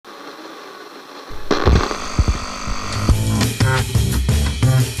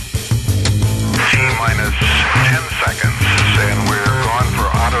seconds. And we're going for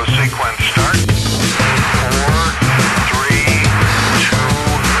auto sequence start. 4, 3, 2,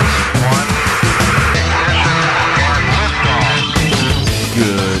 1. Ignition and liftoff.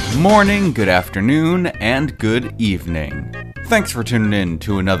 Good morning, good afternoon, and good evening. Thanks for tuning in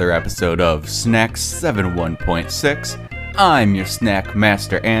to another episode of Snacks 71.6. I'm your Snack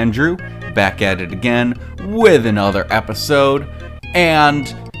Master Andrew, back at it again with another episode, and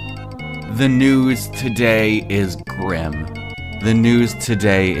the news today is grim. The news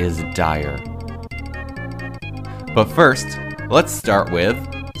today is dire. But first, let's start with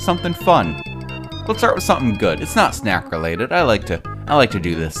something fun. Let's start with something good. It's not snack related. I like to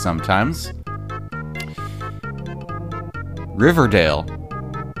do this sometimes. Riverdale.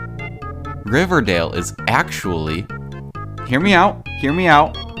 Riverdale is actually, hear me out.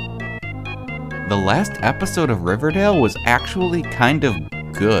 The last episode of Riverdale was actually kind of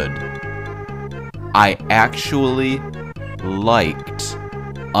good. I actually liked,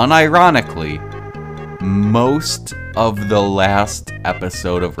 unironically, most of the last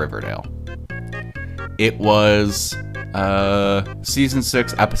episode of Riverdale. It was season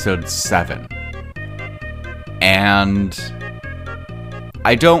 6, episode 7. And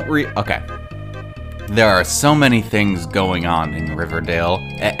I don't okay. There are so many things going on in Riverdale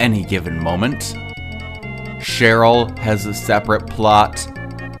at any given moment. Cheryl has a separate plot.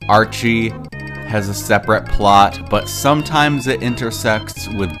 Archie has a separate plot, but sometimes it intersects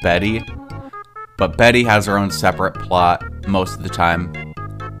with Betty. But Betty has her own separate plot most of the time.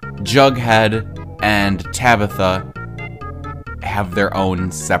 Jughead and Tabitha have their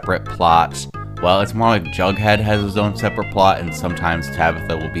own separate plot. Well, it's more like Jughead has his own separate plot, and sometimes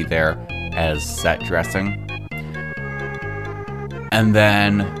Tabitha will be there as set dressing. And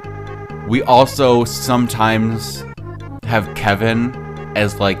then we also sometimes have Kevin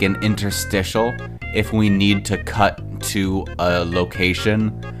as like an interstitial if we need to cut to a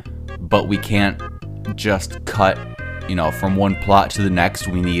location, but we can't just cut, from one plot to the next.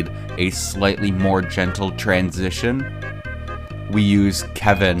 We need a slightly more gentle transition. We use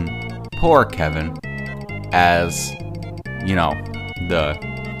Kevin, poor Kevin, as,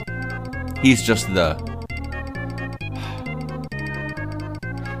 he's just the,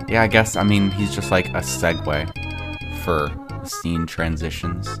 yeah, I guess, he's just like a segue for scene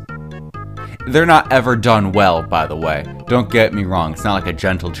transitions. They're not ever done well, by the way. Don't get me wrong, it's not like a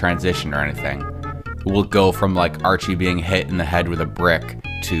gentle transition or anything. We'll go from like Archie being hit in the head with a brick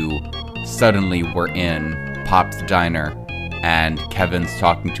to suddenly we're in Pop's Diner and Kevin's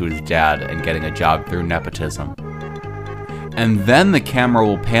talking to his dad and getting a job through nepotism. And then the camera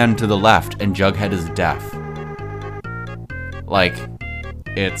will pan to the left and Jughead is deaf. Like,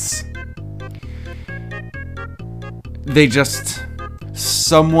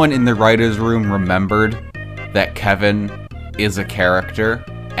 someone in the writer's room remembered that Kevin is a character,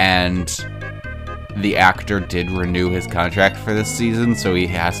 and the actor did renew his contract for this season, so he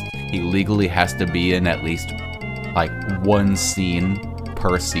legally has to be in at least like one scene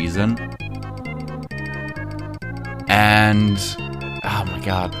per season. And oh my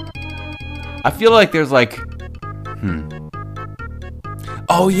god, I feel like there's like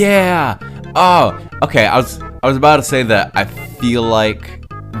oh yeah, okay, I was about to say that I feel like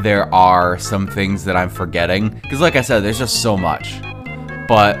there are some things that I'm forgetting, because like I said, there's just so much.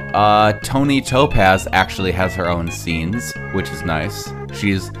 But Tony Topaz actually has her own scenes, which is nice.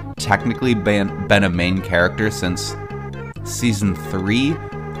 She's technically been a main character since season 3.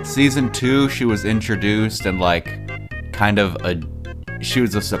 Season 2, she was introduced and like she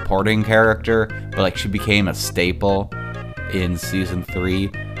was a supporting character, but like she became a staple in season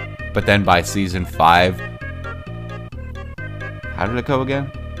 3. But then by season 5, how did it go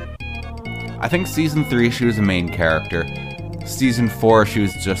again? I think season 3 she was a main character. Season 4 she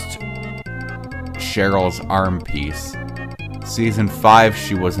was just Cheryl's arm piece. Season 5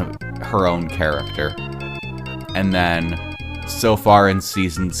 she wasn't her own character. And then so far in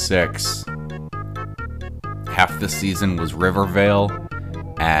season 6, half the season was Rivervale,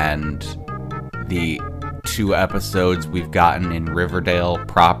 and the 2 episodes we've gotten in Riverdale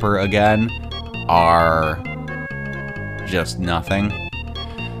proper again are just nothing.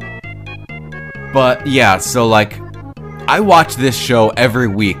 But yeah, so like, I watch this show every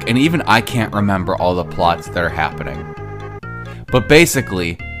week, and even I can't remember all the plots that are happening. But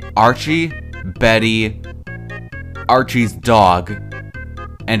basically, Archie, Betty, Archie's dog,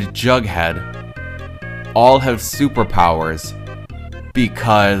 and Jughead all have superpowers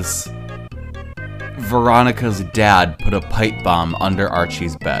because Veronica's dad put a pipe bomb under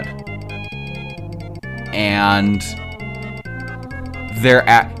Archie's bed. And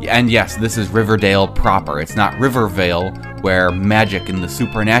and yes, this is Riverdale proper. It's not Rivervale, where magic and the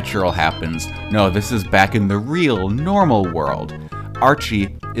supernatural happens. No, this is back in the real, normal world.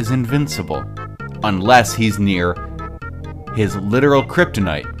 Archie is invincible, unless he's near his literal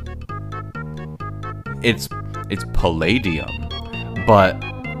kryptonite. It's palladium, but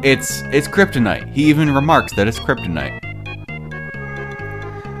it's kryptonite. He even remarks that it's kryptonite.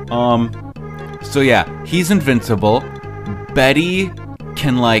 So yeah, he's invincible. Betty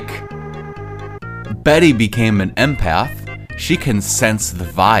became an empath. She can sense the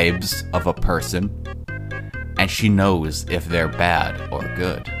vibes of a person, and she knows if they're bad or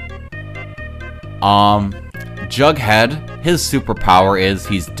good. Jughead, his superpower is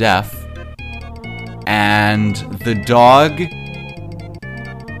he's deaf, and the dog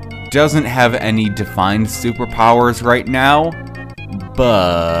doesn't have any defined superpowers right now,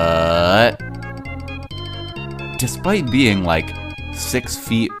 but despite being like 6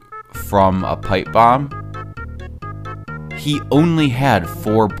 feet from a pipe bomb, he only had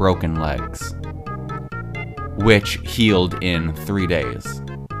 4 broken legs, which healed in 3 days.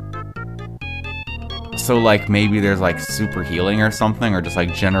 So like maybe there's like super healing or something, or just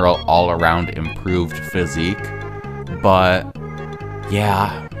like general all-around improved physique. But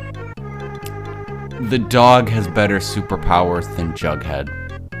yeah, the dog has better superpowers than Jughead.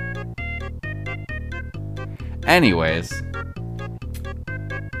 Anyways,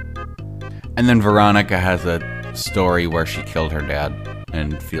 and then Veronica has a story where she killed her dad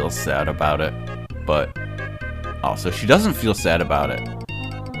and feels sad about it, but also she doesn't feel sad about it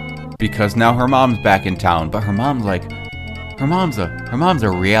because now her mom's back in town. But her mom's a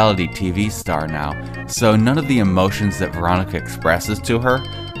reality TV star now, so none of the emotions that Veronica expresses to her,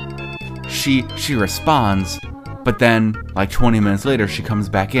 she responds, but then like 20 minutes later she comes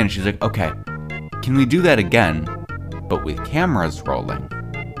back in and she's like, okay, can we do that again, but with cameras rolling?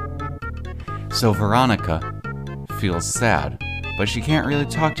 So Veronica feels sad, but she can't really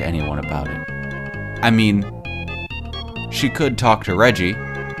talk to anyone about it. I mean, she could talk to Reggie,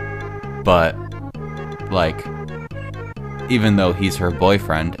 but, like, even though he's her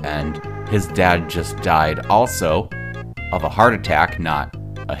boyfriend and his dad just died also of a heart attack, not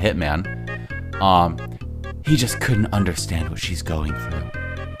a hitman, he just couldn't understand what she's going through.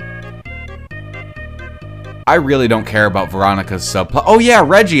 I really don't care about Veronica's subplot. Oh yeah,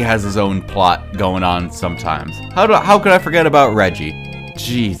 Reggie has his own plot going on sometimes. How could I forget about Reggie?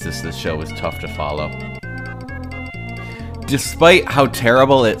 Jesus, this show is tough to follow. Despite how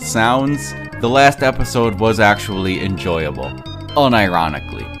terrible it sounds, the last episode was actually enjoyable.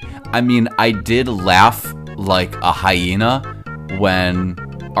 Unironically. I mean, I did laugh like a hyena when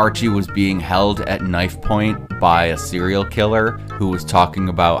Archie was being held at knife point by a serial killer who was talking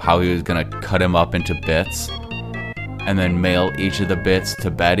about how he was gonna cut him up into bits and then mail each of the bits to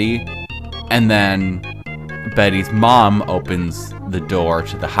Betty. And then Betty's mom opens the door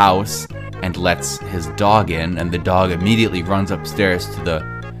to the house and lets his dog in, and the dog immediately runs upstairs to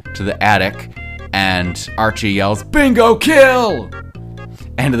the attic, and Archie yells, "Bingo kill!"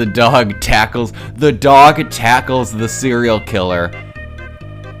 And the dog tackles the serial killer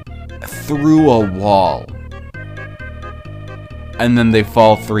through a wall. And then they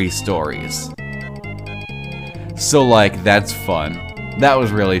fall 3 stories. So like, that's fun. That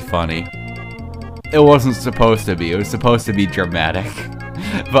was really funny. It wasn't supposed to be. It was supposed to be dramatic.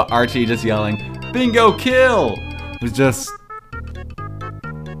 But Archie just yelling, "Bingo kill!" was just...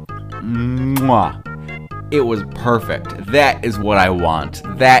 mwah. It was perfect. That is what I want.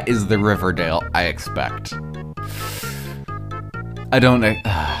 That is the Riverdale I expect. I don't...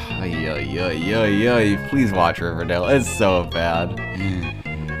 Please watch Riverdale. It's so bad.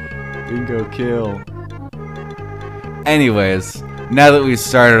 Bingo kill. Anyways, now that we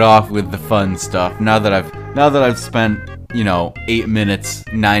started off with the fun stuff, now that I've spent, 8 minutes,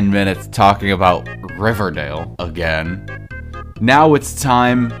 9 minutes talking about Riverdale again, now it's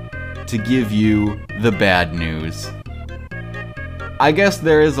time to give you the bad news. I guess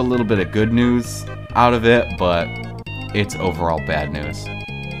there is a little bit of good news out of it, but it's overall bad news.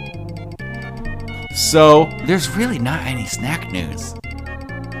 So, there's really not any snack news.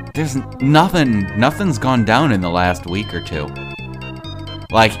 There's nothing's gone down in the last week or 2.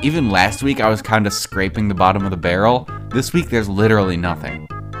 Like, even last week I was kind of scraping the bottom of the barrel. This week there's literally nothing.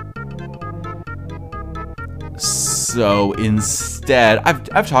 So instead,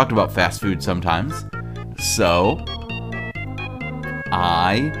 I've talked about fast food sometimes. So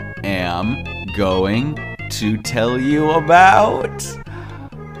I am going to tell you about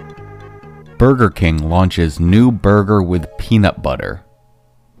Burger King launches new burger with peanut butter.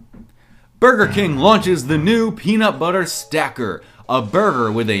 Burger King launches the new peanut butter stacker, a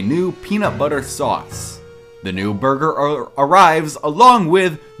burger with a new peanut butter sauce. The new burger arrives along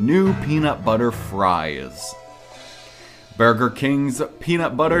with new peanut butter fries. Burger King's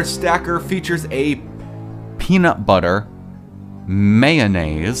peanut butter stacker features a peanut butter,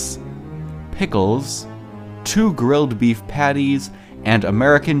 mayonnaise, pickles, 2 grilled beef patties, and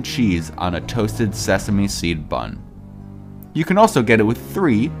American cheese on a toasted sesame seed bun. You can also get it with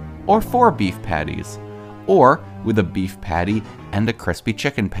 3 or 4 beef patties, or with a beef patty and a crispy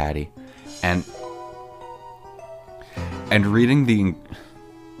chicken patty. And reading the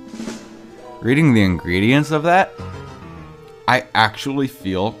ingredients of that, I actually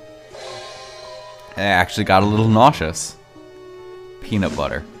got a little nauseous. Peanut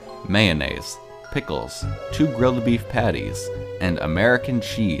butter, mayonnaise, pickles, 2 grilled beef patties, and American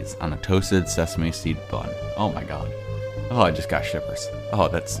cheese on a toasted sesame seed bun. Oh my god. Oh, I just got shivers. Oh,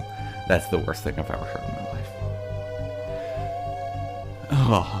 that's the worst thing I've ever heard in my life.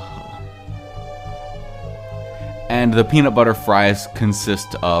 Oh. And the peanut butter fries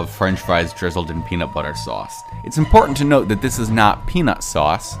consist of French fries drizzled in peanut butter sauce. It's important to note that this is not peanut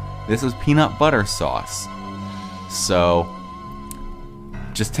sauce. This is peanut butter sauce. So,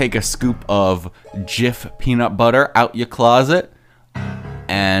 just take a scoop of Jif peanut butter out your closet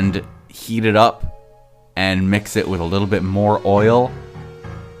and heat it up and mix it with a little bit more oil,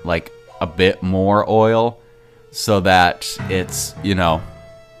 like a bit more oil, so that it's,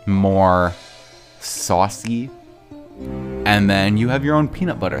 more saucy. And then you have your own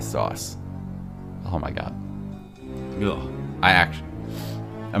peanut butter sauce. Oh my god. Ugh.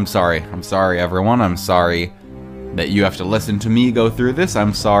 I'm sorry. I'm sorry, everyone. I'm sorry that you have to listen to me go through this.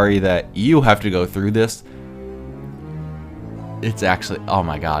 I'm sorry that you have to go through this. It's actually, oh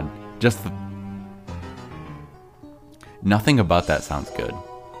my god. Nothing about that sounds good.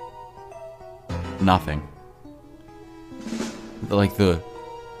 Nothing. Like the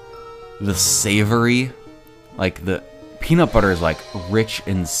savory, like the peanut butter is like rich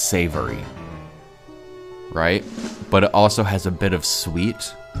and savory, right? But it also has a bit of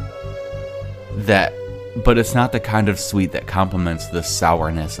sweet but it's not the kind of sweet that complements the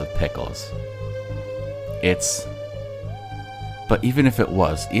sourness of pickles. But even if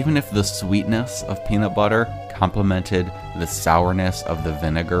the sweetness of peanut butter complemented the sourness of the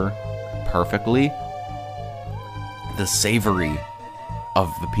vinegar perfectly, the savory of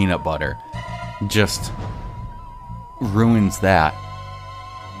the peanut butter just ruins that.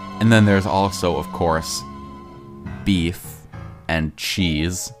 And then there's also, of course, beef and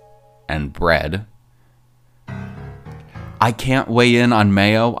cheese and bread. I can't weigh in on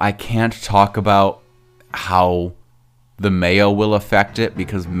mayo. I can't talk about how the mayo will affect it,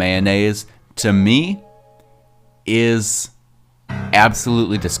 because mayonnaise, to me, is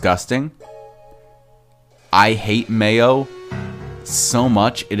absolutely disgusting. I hate mayo so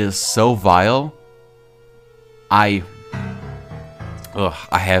much. It is so vile. I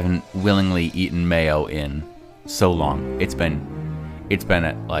haven't willingly eaten mayo in so long. It's been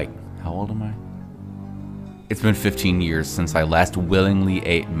at, like, how old am I? It's been 15 years since I last willingly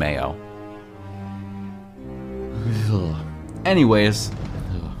ate mayo. Anyways,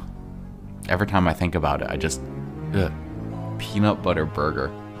 every time I think about it, I just, peanut butter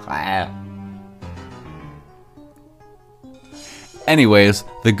burger. Anyways,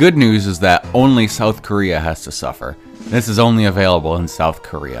 the good news is that only South Korea has to suffer. This is only available in South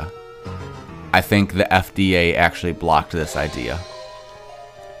Korea. I think the FDA actually blocked this idea.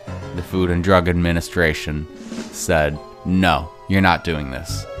 The Food and Drug Administration said, no, you're not doing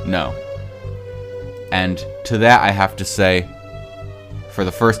this. No. And to that I have to say, for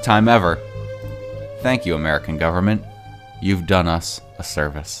the first time ever, thank you, American government. You've done us a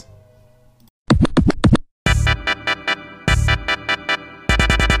service.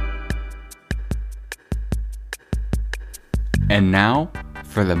 And now,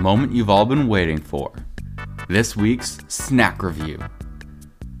 for the moment you've all been waiting for. This week's snack review.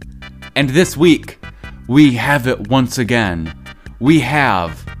 And this week, we have it once again. We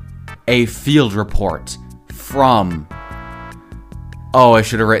have a field report from, I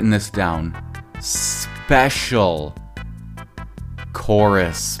should have written this down, special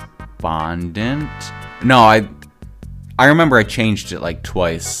correspondent. No, I remember I changed it like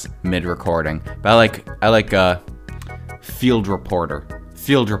twice mid-recording, but I like field reporter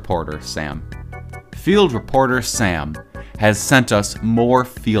Sam. Field reporter Sam has sent us more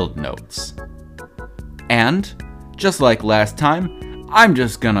field notes. And just like last time, I'm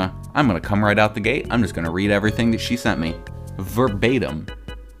gonna come right out the gate. I'm just gonna read everything that she sent me verbatim.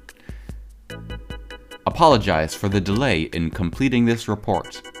 Apologize for the delay in completing this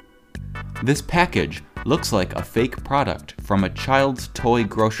report. This package looks like a fake product from a child's toy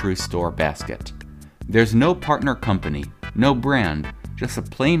grocery store basket. There's no partner company, no brand, just a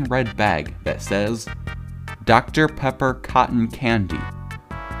plain red bag that says Dr. Pepper Cotton Candy,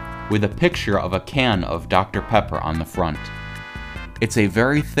 with a picture of a can of Dr. Pepper on the front. It's a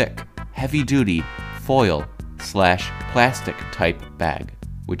very thick, heavy-duty foil/plastic type bag,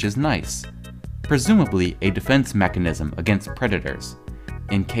 which is nice. Presumably a defense mechanism against predators,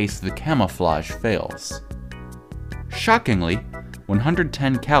 in case the camouflage fails. Shockingly,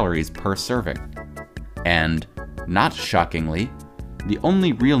 110 calories per serving. And, not shockingly, the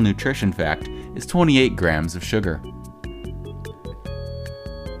only real nutrition fact is 28 grams of sugar.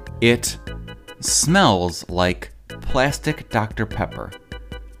 It smells like plastic Dr. Pepper.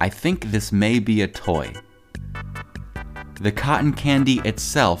 I think this may be a toy. The cotton candy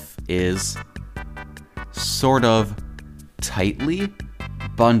itself is sort of tightly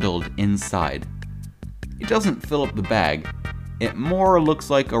bundled inside. It doesn't fill up the bag. It more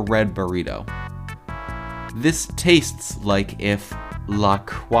looks like a red burrito. This tastes like if La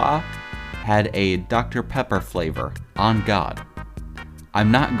Croix had a Dr. Pepper flavor, on God.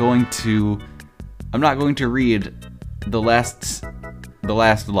 I'm not going to read the last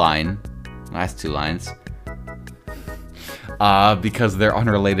two lines, because they're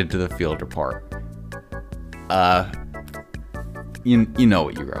unrelated to the field report. You know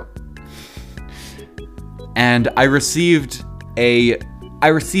what you wrote. And I received an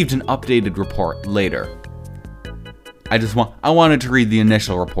updated report later. I wanted to read the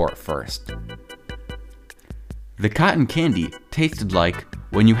initial report first. The cotton candy tasted like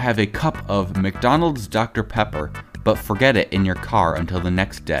when you have a cup of McDonald's Dr. Pepper but forget it in your car until the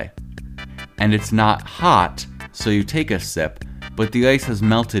next day. And it's not hot, so you take a sip, but the ice has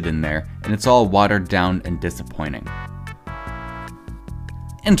melted in there and it's all watered down and disappointing.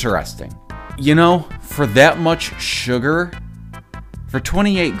 Interesting. You know, for that much sugar, for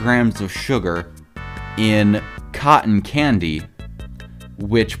 28 grams of sugar in cotton candy,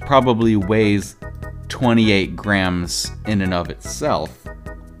 which probably weighs 28 grams in and of itself,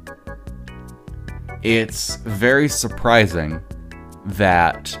 it's very surprising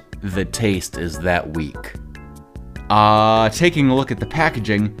that the taste is that weak. Taking a look at the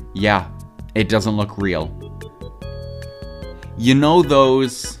packaging, yeah, it doesn't look real. You know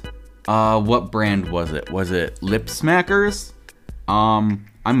those, what brand was it? Was it Lip Smackers?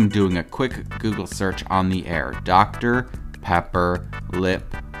 I'm doing a quick Google search on the air. Dr. Pepper Lip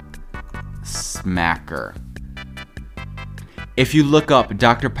Smacker. If you look up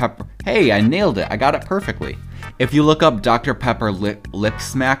Dr. Pepper... Hey, I nailed it. I got it perfectly. If you look up Dr. Pepper Lip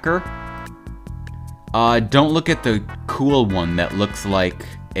Smacker, don't look at the cool one that looks like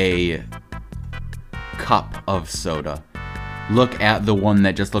a cup of soda. Look at the one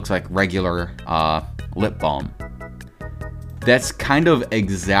that just looks like regular lip balm. That's kind of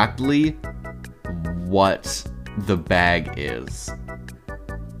exactly what the bag is.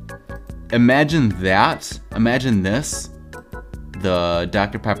 Imagine that. Imagine this. The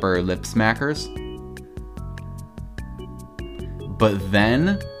Dr. Pepper Lip Smackers. But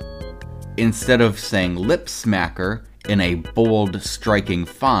then, instead of saying Lip Smacker in a bold, striking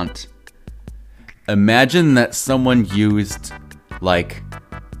font, imagine that someone used, like,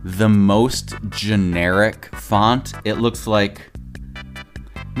 the most generic font. It looks like,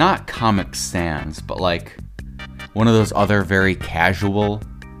 not Comic Sans, but like one of those other very casual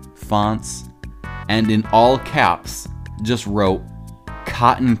fonts. And in all caps, just wrote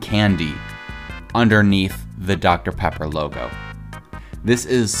Cotton Candy underneath the Dr. Pepper logo. This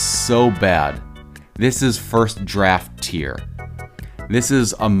is so bad. This is first draft tier. This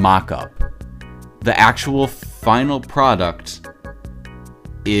is a mock-up. The actual final product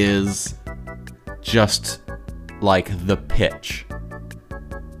is just like the pitch.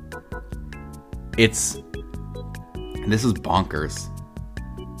 This is bonkers.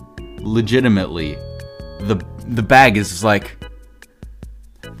 Legitimately, the bag is just like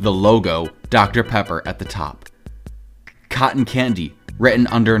the logo, Dr. Pepper at the top. Cotton candy written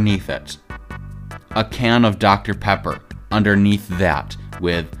underneath it. A can of Dr. Pepper underneath that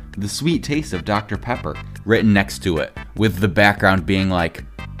with the sweet taste of Dr. Pepper written next to it, with the background being like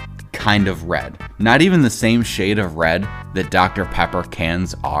kind of red. Not even the same shade of red that Dr. Pepper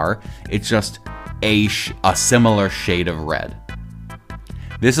cans are. It's just a similar shade of red.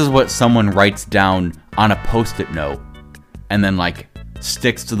 This is what someone writes down on a post-it note and then like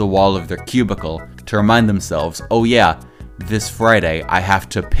sticks to the wall of their cubicle to remind themselves, oh yeah, this Friday I have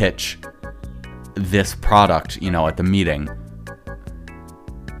to pitch this product, at the meeting.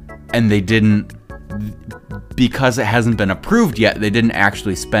 And they didn't, because it hasn't been approved yet, they didn't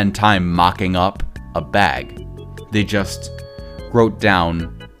actually spend time mocking up a bag. They just wrote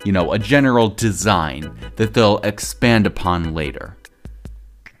down, a general design that they'll expand upon later.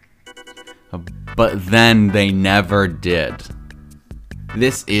 But then they never did.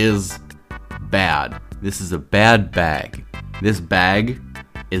 This is bad. This is a bad bag. This bag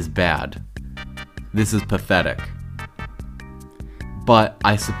is bad. This is pathetic. But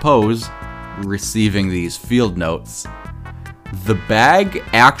I suppose, receiving these field notes, the bag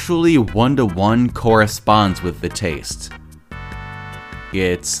actually 1-to-1 corresponds with the taste.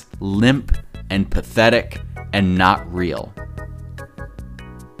 It's limp and pathetic and not real.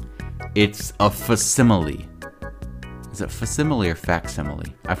 It's a facsimile. Is it facsimile or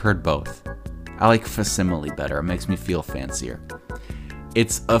facsimile? I've heard both. I like facsimile better. It makes me feel fancier.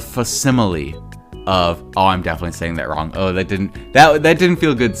 It's a facsimile of... Oh, I'm definitely saying that wrong. Oh, that didn't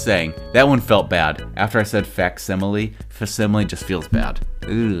feel good saying. That one felt bad. After I said facsimile, facsimile just feels bad.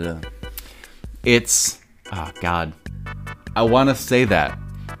 Ugh. It's... Oh, God. I want to say that.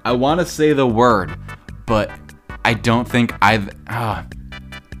 I want to say the word, but I don't think I've...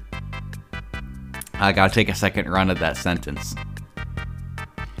 I gotta take a second run at that sentence.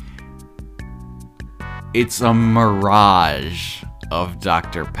 It's a mirage of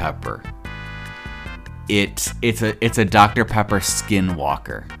Dr. Pepper. It's a Dr. Pepper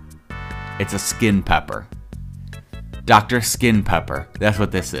skinwalker. It's a skin pepper. Dr. Skin Pepper. That's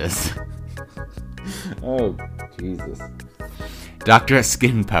what this is. Oh, Jesus. Dr.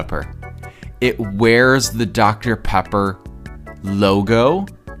 Skin Pepper. It wears the Dr. Pepper logo.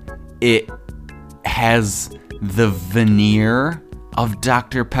 It has the veneer of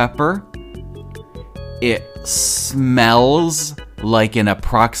Dr. Pepper. It smells like an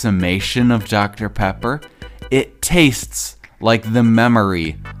approximation of Dr. Pepper. It tastes like the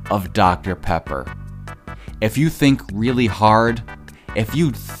memory of Dr. Pepper. If you think really hard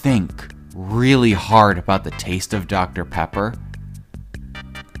about the taste of Dr. Pepper,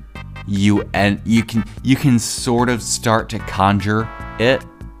 you can sort of start to conjure it.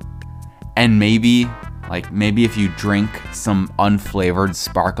 And maybe if you drink some unflavored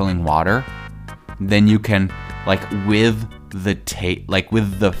sparkling water, then you can, with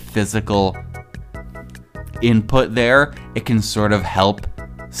the physical input there, it can sort of help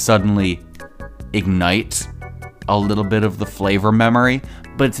suddenly ignite a little bit of the flavor memory,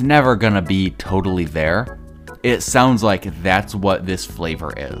 but it's never gonna be totally there. It sounds like that's what this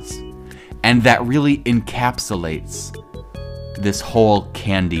flavor is. And that really encapsulates this whole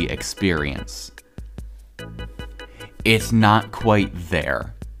candy experience. It's not quite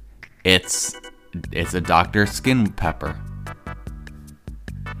there. It's a Dr. Skin Pepper.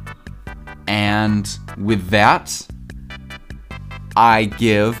 And with that, I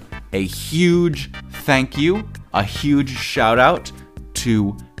give a huge thank you, a huge shout out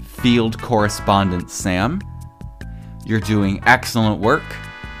to Field Correspondent Sam. You're doing excellent work,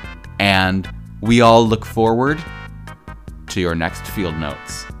 and we all look forward to your next field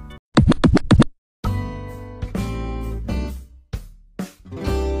notes.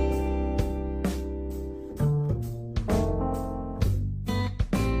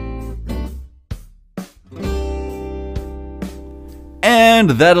 And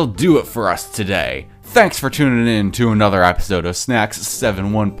that'll do it for us today. Thanks for tuning in to another episode of Snacks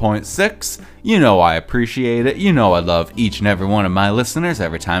 71.6. You know I appreciate it. You know I love each and every one of my listeners.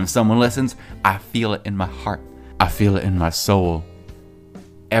 Every time someone listens, I feel it in my heart. I feel it in my soul.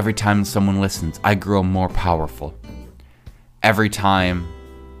 Every time someone listens, I grow more powerful. Every time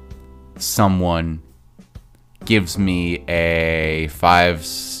someone gives me a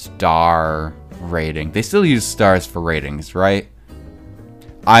 5-star rating. They still use stars for ratings, right?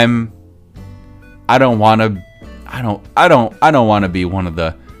 I don't want to be one of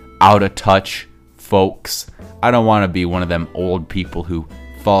the out of touch folks. I don't want to be one of them old people who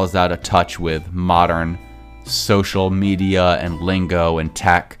falls out of touch with modern social media and lingo and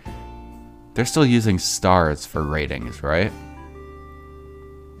tech. They're still using stars for ratings, right?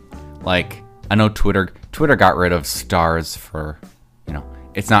 I know Twitter got rid of stars for,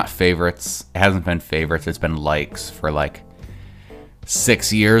 it's not favorites. It hasn't been favorites. It's been likes for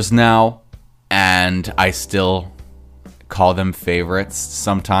 6 years now, and I still call them favorites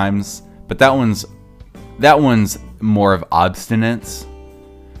sometimes. But that one's more of obstinance.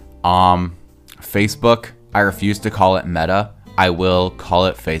 Facebook, I refuse to call it Meta. I will call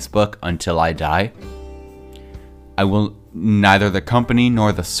it Facebook until I die. I will neither the company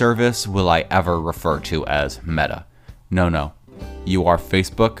nor the service will I ever refer to as Meta. No. You are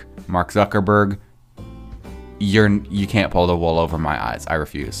Facebook, Mark Zuckerberg. You can't pull the wool over my eyes. I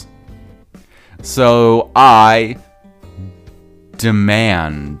refuse. So I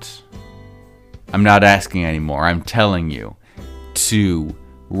demand I'm not asking anymore. I'm telling you to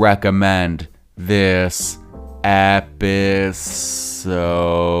recommend this episode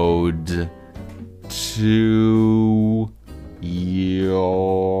to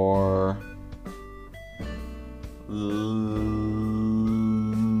your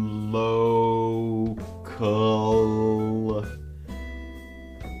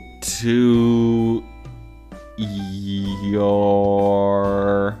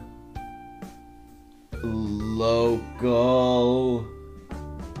local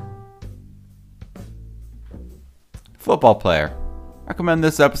football player. Recommend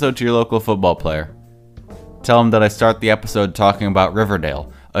this episode to your local football player. Tell them that I start the episode talking about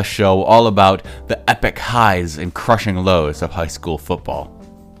Riverdale, a show all about the epic highs and crushing lows of high school football.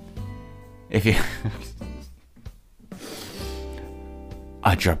 If you...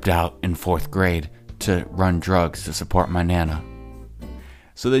 I dropped out in 4th grade to run drugs to support my nana.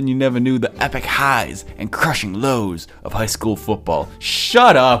 So then you never knew the epic highs and crushing lows of high school football.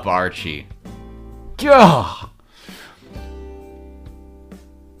 Shut up, Archie. Gah!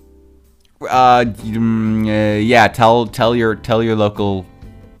 Yeah, tell your local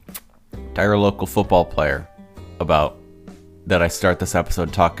football player about that I start this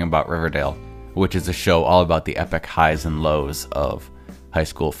episode talking about Riverdale, which is a show all about the epic highs and lows of high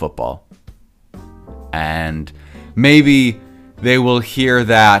school football. And maybe they will hear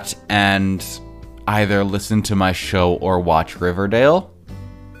that and either listen to my show or watch Riverdale.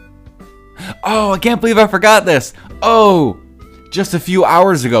 Oh, I can't believe I forgot this. Oh, just a few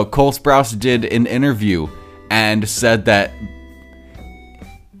hours ago, Cole Sprouse did an interview and said that,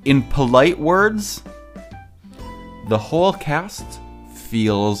 in polite words, the whole cast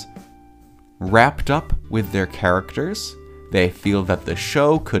feels wrapped up with their characters. They feel that the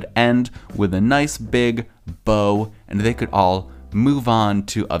show could end with a nice big bow and they could all move on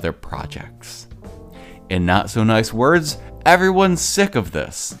to other projects. In not so nice words, everyone's sick of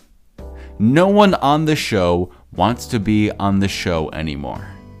this. No one on the show wants to be on the show anymore.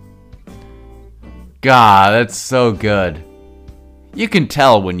 God, that's so good. You can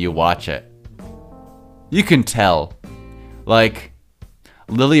tell when you watch it. You can tell. Like,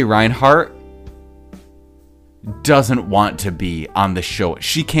 Lily Reinhart doesn't want to be on the show.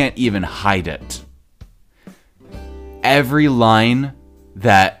 She can't even hide it. Every line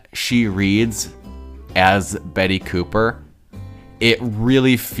that she reads as Betty Cooper, it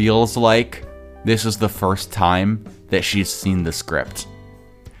really feels like this is the first time that she's seen the script.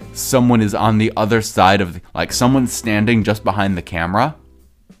 Someone is on the other side of, like, someone's standing just behind the camera,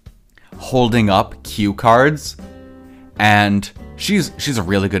 holding up cue cards, and she's a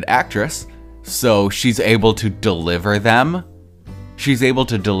really good actress, so she's able to deliver them. She's able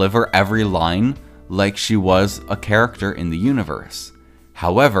to deliver every line like she was a character in the universe.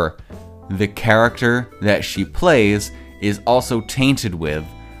 However, the character that she plays is also tainted with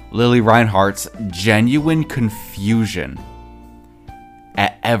Lily Reinhart's genuine confusion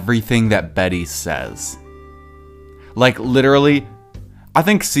at everything that Betty says. Like, literally, I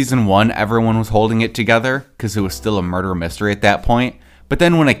think season 1, everyone was holding it together because it was still a murder mystery at that point. But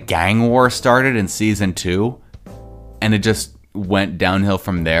then when a gang war started in season 2, and it just went downhill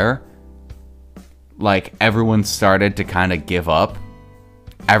from there, like, everyone started to kind of give up.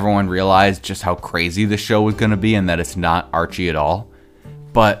 Everyone realized just how crazy the show was going to be and that it's not Archie at all.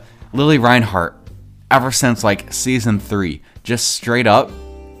 But Lily Reinhart, ever since, like, season 3, just straight up,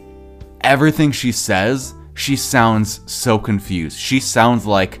 everything she says, she sounds so confused. She sounds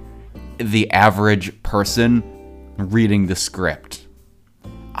like the average person reading the script.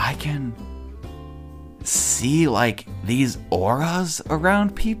 I can see, like, these auras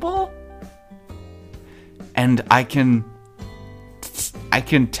around people, and I can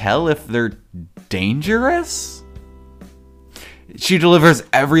tell if they're dangerous. She delivers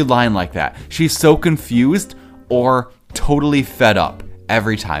every line like that. She's so confused or totally fed up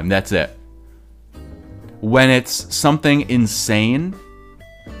every time. That's it. When it's something insane,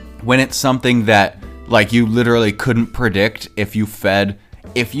 when it's something that, like, you literally couldn't predict if you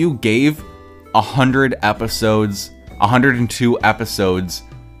gave 100 episodes, 102 episodes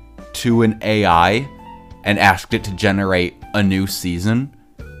to an AI and asked it to generate a new season,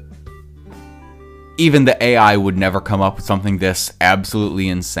 even the AI would never come up with something this absolutely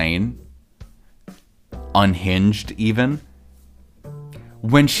insane. Unhinged, even.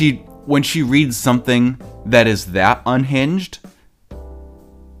 When she reads something that is that unhinged,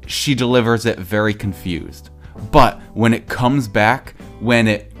 she delivers it very confused. But when it comes back, when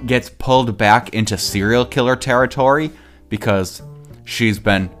it gets pulled back into serial killer territory, because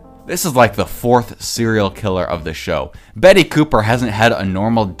this is like the 4th serial killer of the show. Betty Cooper hasn't had a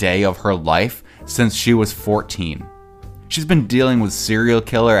normal day of her life since she was 14. She's been dealing with serial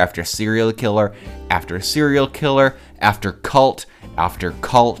killer after serial killer after serial killer after cult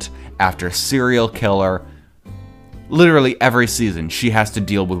after serial killer. Literally every season, she has to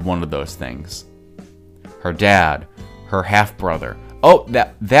deal with one of those things. Her dad, her half-brother. Oh,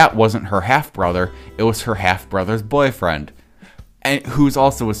 that wasn't her half-brother. It was her half-brother's boyfriend, and who's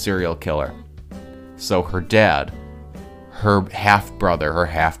also a serial killer. So her dad, her half-brother, her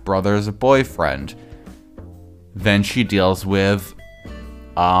half-brother's boyfriend. Then she deals with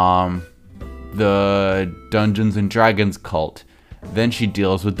the Dungeons and Dragons cult. Then she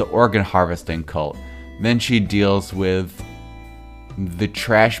deals with the organ harvesting cult. Then she deals with the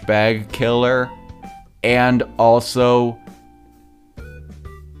trash bag killer. And also,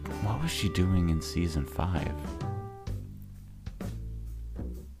 what was she doing in season 5?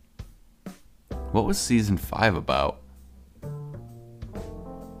 What was season 5 about?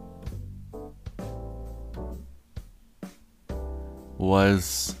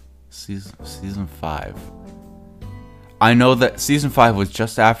 Was season 5. I know that season 5 was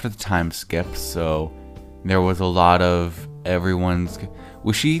just after the time skip, so there was a lot of everyone's...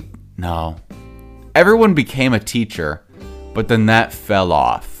 Was she? No. Everyone became a teacher, but then that fell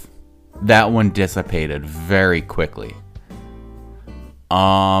off. That one dissipated very quickly.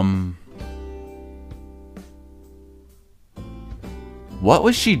 What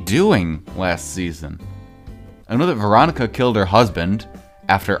was she doing last season? I know that Veronica killed her husband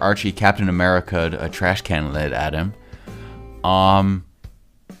after Archie Captain America'd a trash can lid at him.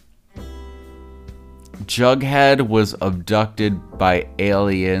 Jughead was abducted by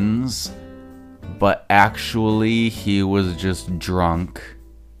aliens, but actually he was just drunk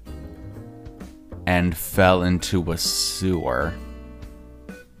and fell into a sewer.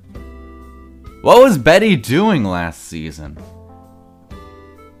 What was Betty doing last season?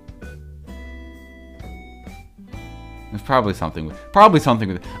 There's probably something with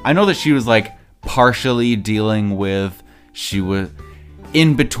I know that she was like partially dealing with, she was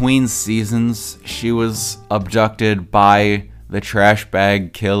in between seasons, she was abducted by the trash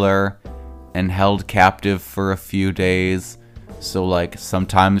bag killer and held captive for a few days. So like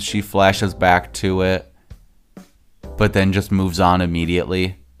sometimes she flashes back to it, but then just moves on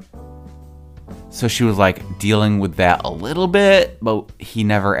immediately. So she was like dealing with that a little bit, but he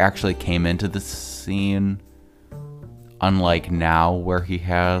never actually came into the scene. Unlike now, where he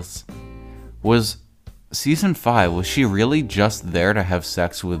has. Was season 5, was she really just there to have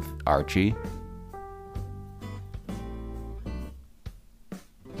sex with Archie?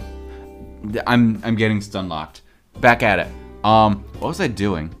 I'm getting stun locked. Back at it. What was I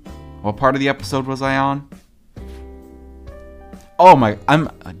doing? What part of the episode was I on? Oh my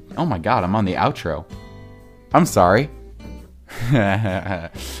god, I'm on the outro. I'm sorry. Yeah.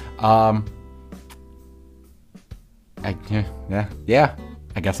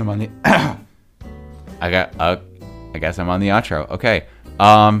 I guess I'm on the. I guess I'm on the outro. Okay.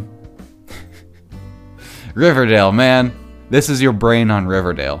 Riverdale, man. This is your brain on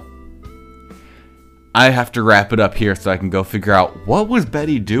Riverdale. I have to wrap it up here so I can go figure out what was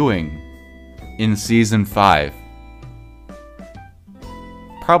Betty doing in season 5.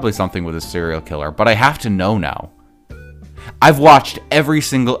 Probably something with a serial killer, but I have to know now. I've watched every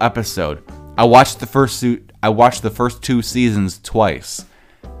single episode. I watched the first 2 seasons twice.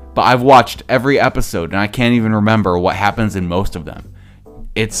 But I've watched every episode and I can't even remember what happens in most of them.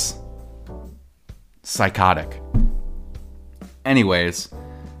 It's psychotic. Anyways,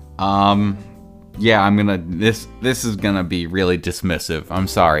 yeah, this is gonna be really dismissive. I'm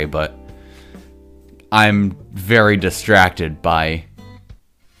sorry, but I'm very distracted by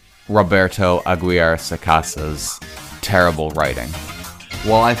Roberto Aguirre Sacasa's terrible writing.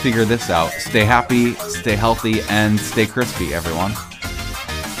 While I figure this out, stay happy, stay healthy, and stay crispy, everyone.